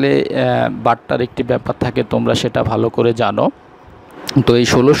থাকলে বাট্টার একটি ব্যাপার থাকে, তোমরা সেটা ভালো করে জানো। তো এই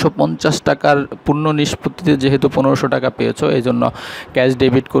 1650 টাকার পূর্ণ নিষ্পত্তিতে যেহেতু 1500 টাকা পেয়েছো এই জন্য ক্যাশ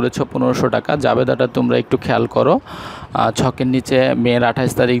ডেবিট করেছো 1500 টাকা। জাবেদাটা তোমরা একটু খেয়াল করো, ছকের নিচে মের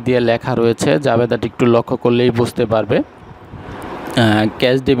 28 তারিখ দিয়ে লেখা রয়েছে, জাবেদাটি একটু লক্ষ্য করলেই বুঝতে পারবে।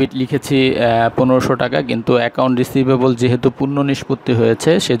 ক্যাশ ডেবিট লিখেছি 1500 টাকা, কিন্তু অ্যাকাউন্ট রিসিভেবল যেহেতু পূর্ণ নিষ্পত্তি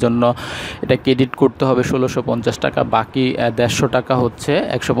হয়েছে সেজন্য এটা ক্রেডিট করতে হবে 1650 টাকা। বাকি 150 টাকা হচ্ছে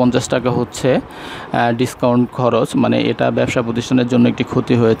 150 টাকা হচ্ছে ডিসকাউন্ট খরচ, মানে এটা ব্যবসা প্রতিষ্ঠানের জন্য একটি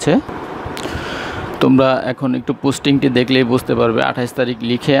ক্ষতি হয়েছে। তোমরা এখন একটু পোস্টিংটি দেখলেই বুঝতে পারবে। 28 তারিখ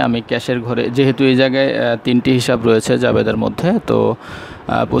লিখে আমি ক্যাশের ঘরে, যেহেতু এই জায়গায় 3টি হিসাব রয়েছে জাবেদার মধ্যে, তো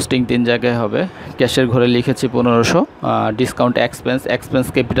পোস্টিং 3 জায়গায় হবে। ক্যাশের ঘরে লিখেছি 1500, ডিসকাউন্ট এক্সপেন্স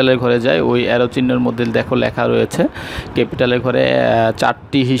ক্যাপিটালের ঘরে যায়, ওই অ্যারো চিহ্নের মধ্যে দেখো লেখা রয়েছে। ক্যাপিটালের ঘরে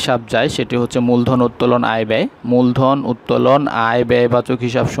 4টি হিসাব যায়, সেটি হচ্ছে মূলধন, উত্তোলন, আয় ব্যয়। মূলধন, উত্তোলন, আয় ব্যয়বাচক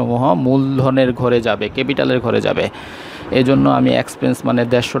হিসাবসমূহ মূলধনের ঘরে যাবে, ক্যাপিটালের ঘরে যাবে। এই জন্য আমি এক্সপেন্স মানে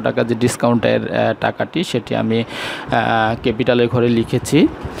 150 টাকা যে ডিসকাউন্টের টাকাটি সেটি আমি ক্যাপিটালের ঘরে লিখেছি।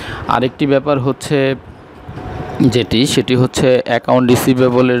 আরেকটি ব্যাপার হচ্ছে সেটি হচ্ছে অ্যাকাউন্ট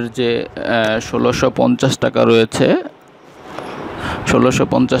রিসিভেবলের যে 1650 টাকা রয়েছে,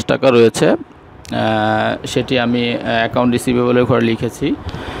 1650 টাকা রয়েছে, সেটি আমি অ্যাকাউন্ট রিসিভেবলের ঘরে লিখেছি।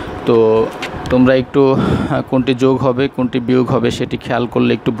 তো তোমরা একটু কোনটি যোগ হবে কোনটি বিয়োগ হবে সেটি খেয়াল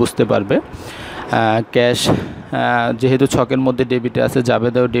করলে একটু বুঝতে পারবে। ক্যাশ যেহেতু ছকের মধ্যে ডেবিটে আছে,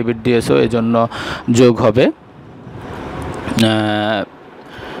 জাবেদাও ডেবিট দিয়েছো এই জন্য যোগ হবে।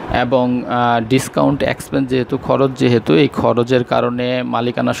 এবং ডিসকাউন্ট এক্সপেন্স যেহেতু খরচ, যেহেতু এই খরচের কারণে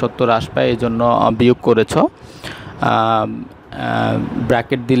মালিকানা সত্ত্ব হ্রাস পায় এই জন্য বিয়োগ করেছ।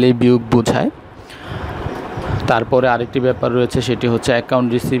 ব্র্যাকেট দিলেই বিয়োগ বোঝায়। তারপরে আরেকটি ব্যাপার রয়েছে, সেটি হচ্ছে অ্যাকাউন্ট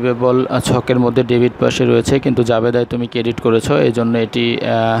রিসিভেবল ছকের মধ্যে ডেবিট পাশে রয়েছে, কিন্তু জাবেদায় তুমি ক্রেডিট করেছো এই জন্য এটি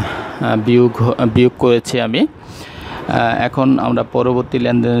বিয়োগ করেছি আমি। এখন আমরা পরবর্তী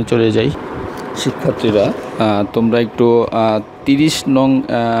লেনদেনে চলে যাই। শিক্ষার্থীরা তোমরা একটু 30 নং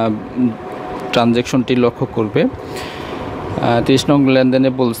ট্রানজ্যাকশনটি লক্ষ্য করবে। 30 নং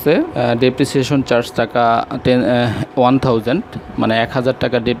লেনদেনে বলছে ডেপ্রিসিয়েশন চার্জ টাকা 1000, মানে 1000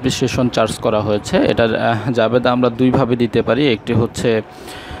 টাকা ডেপ্রিসিয়েশন চার্জ করা হয়েছে। এটার জাবেদা আমরা দুইভাবে দিতে পারি, একটি হচ্ছে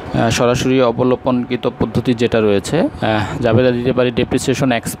সরাসরি অবলোপনকৃত পদ্ধতি যেটা রয়েছে, জাবেদা দিতে পারি depreciation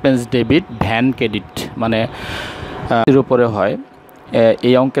expense debit van credit, মানে এর উপরে হয়।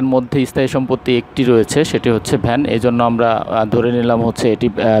 এই অঙ্কের মধ্যে স্থায়ী সম্পত্তি একটি রয়েছে, সেটি হচ্ছে ভ্যান, এই জন্য আমরা ধরে নিলাম হচ্ছে এটি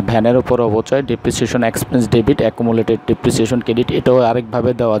ভ্যানের উপর অবচয়। Depreciation expense debit accumulated depreciation credit, এটাও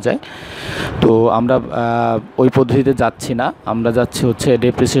আরেকভাবে দেওয়া যায়। তো আমরা ওই পদ্ধতিতে যাচ্ছি না, আমরা যাচ্ছি হচ্ছে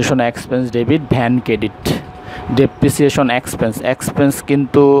depreciation expense debit van credit. Depreciation expense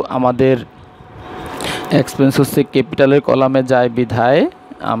কিন্তু আমাদের এক্সপেন্স হচ্ছে ক্যাপিটালের কলামে যায় বিধায়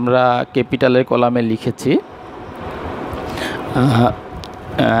আমরা ক্যাপিটালের কলামে লিখেছি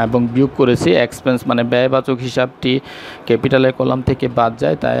এবং বিয়োগ করেছি। এক্সপেন্স মানে ব্যয়বাচক হিসাবটি ক্যাপিটালের কলাম থেকে বাদ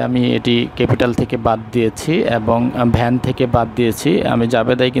যায়, তাই আমি এটি ক্যাপিটাল থেকে বাদ দিয়েছি এবং ভ্যান থেকে বাদ দিয়েছি। আমি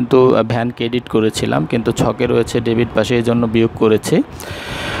জাবেদায় কিন্তু ভ্যান ক্রেডিট করেছিলাম, কিন্তু ছকে রয়েছে ডেবিট পাশে, এই জন্য বিয়োগ করেছি।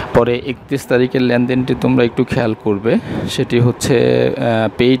 পরে 31 তারিখের লেনদেনটি তোমরা একটু খেয়াল করবে, সেটি হচ্ছে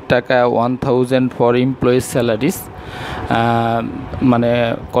পেইড টাকা 1000 ফর এমপ্লয়িজ স্যালারিজ, মানে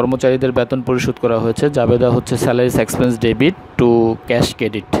কর্মচারীদের বেতন পরিশোধ করা হয়েছে। জাবেদা হচ্ছে salaries expense debit two cash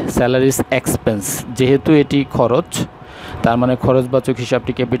credit. Salaries expense যেহেতু এটি খরচ, তার মানে খরচবাচক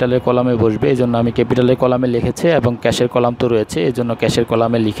হিসাবটি ক্যাপিটালের কলামে বসবে, এই জন্য আমি ক্যাপিটালের কলামে লিখেছি, এবং ক্যাশের কলাম তো রয়েছে এই জন্য ক্যাশের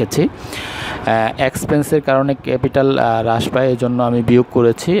কলামে লিখেছি। এক্সপেন্সের কারণে ক্যাপিটাল হ্রাস পায়, এই জন্য আমি বিয়োগ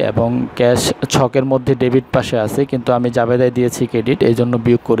করেছি, এবং ক্যাশ ছকের মধ্যে ডেবিট পাশে আছে, কিন্তু আমি জাবেদায় দিয়েছি ক্রেডিট, এই জন্য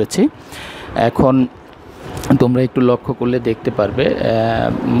বিয়োগ করেছি। এখন তোমরা একটু লক্ষ্য করলে দেখতে পারবে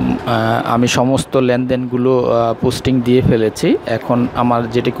আমি সমস্ত লেনদেনগুলো পোস্টিং দিয়ে ফেলেছি। এখন আমার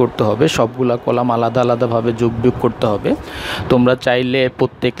যেটি করতে হবে, সবগুলা কলাম আলাদা আলাদাভাবে যোগ বিয়োগ করতে হবে। তোমরা চাইলে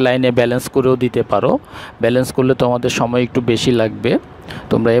প্রত্যেক লাইনে ব্যালেন্স করেও দিতে পারো, ব্যালেন্স করলে তোমাদের সময় একটু বেশি লাগবে,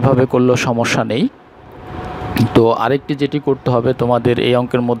 তোমরা এভাবে করলেও সমস্যা নেই। তো আরেকটি যেটি করতে হবে তোমাদের এই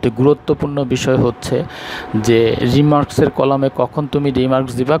অঙ্কের মধ্যে গুরুত্বপূর্ণ বিষয় হচ্ছে যে রিমার্কসের কলামে কখন তুমি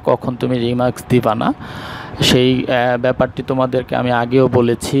রিমার্কস দিবা, কখন তুমি রিমার্কস দিবা না, সেই ব্যাপারটি তোমাদেরকে আমি আগেও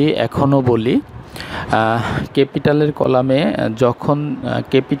বলেছি, এখনও বলি। ক্যাপিটালের কলামে যখন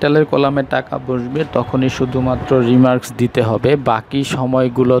ক্যাপিটালের কলামে টাকা বসবে তখনই শুধুমাত্র রিমার্কস দিতে হবে, বাকি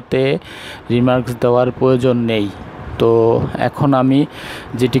সময়গুলোতে রিমার্কস দেওয়ার প্রয়োজন নেই। তো এখন আমি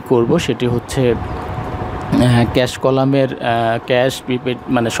যেটি করব সেটি হচ্ছে ক্যাশ কলামের ক্যাশ প্রিপেড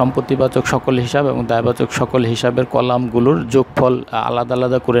মানে সম্পত্তিবাচক সকল হিসাব এবং দায়বাচক সকল হিসাবের কলামগুলোর যোগফল আলাদা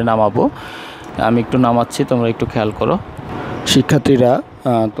আলাদা করে নামাবো। আমি একটু নামাচ্ছি, তোমরা একটু খেয়াল করো। শিক্ষার্থীরা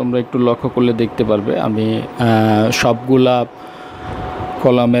তোমরা একটু লক্ষ্য করলে দেখতে পারবে আমি সবগুলা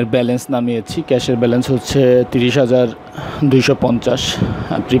কলামের ব্যালেন্স নামিয়েছি। ক্যাশের ব্যালেন্স হচ্ছে 30,250,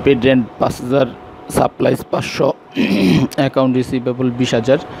 prepaid rent 5,000, supplies 500, account receivable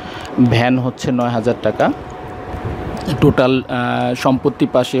 20,000, van হচ্ছে 9,000 টাকা। টোটাল সম্পত্তি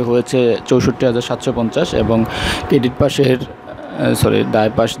পাশে হয়েছে 64,750, এবং ক্রেডিট পাশের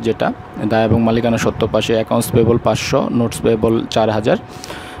দায় পাশ যেটা দায় এবং মালিকানা সত্ত্ব পাশে অ্যাকাউন্টস পেবল 500, নোটস পেবল 4,000,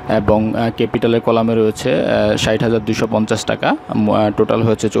 এবং ক্যাপিটালের কলামে রয়েছে 60,250 টাকা। টোটাল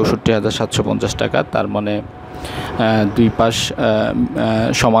হয়েছে 64,750 টাকা। তার মানে দুই পাশ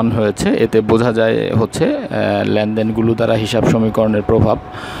সমান হয়েছে। এতে বোঝা যায় হচ্ছে লেনদেনগুলো দ্বারা হিসাব সমীকরণের প্রভাব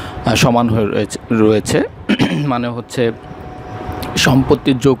সমান হয়ে রয়েছে। মানে হচ্ছে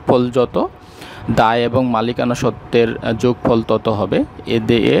সম্পত্তির যোগফল যত, দায় এবং মালিকানা সত্ত্বের যোগফল তত হবে। এ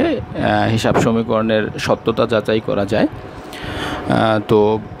দিয়ে হিসাব সমীকরণের সত্যতা যাচাই করা যায়। তো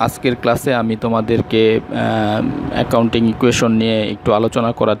আজকের ক্লাসে আমি তোমাদেরকে অ্যাকাউন্টিং ইকুয়েশন নিয়ে একটু আলোচনা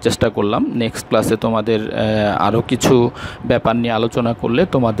করার চেষ্টা করলাম। নেক্সট ক্লাসে তোমাদের আরও কিছু ব্যাপার নিয়ে আলোচনা করলে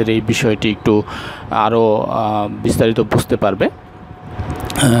তোমাদের এই বিষয়টি একটু আরও বিস্তারিত বুঝতে পারবে।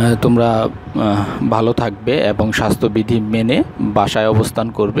 তোমরা ভালো থাকবে এবং স্বাস্থ্যবিধি মেনে বাসায় অবস্থান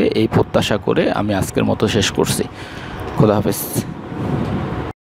করবে, এই প্রত্যাশা করে আমি আজকের মতো শেষ করছি। খোদা হাফেজ।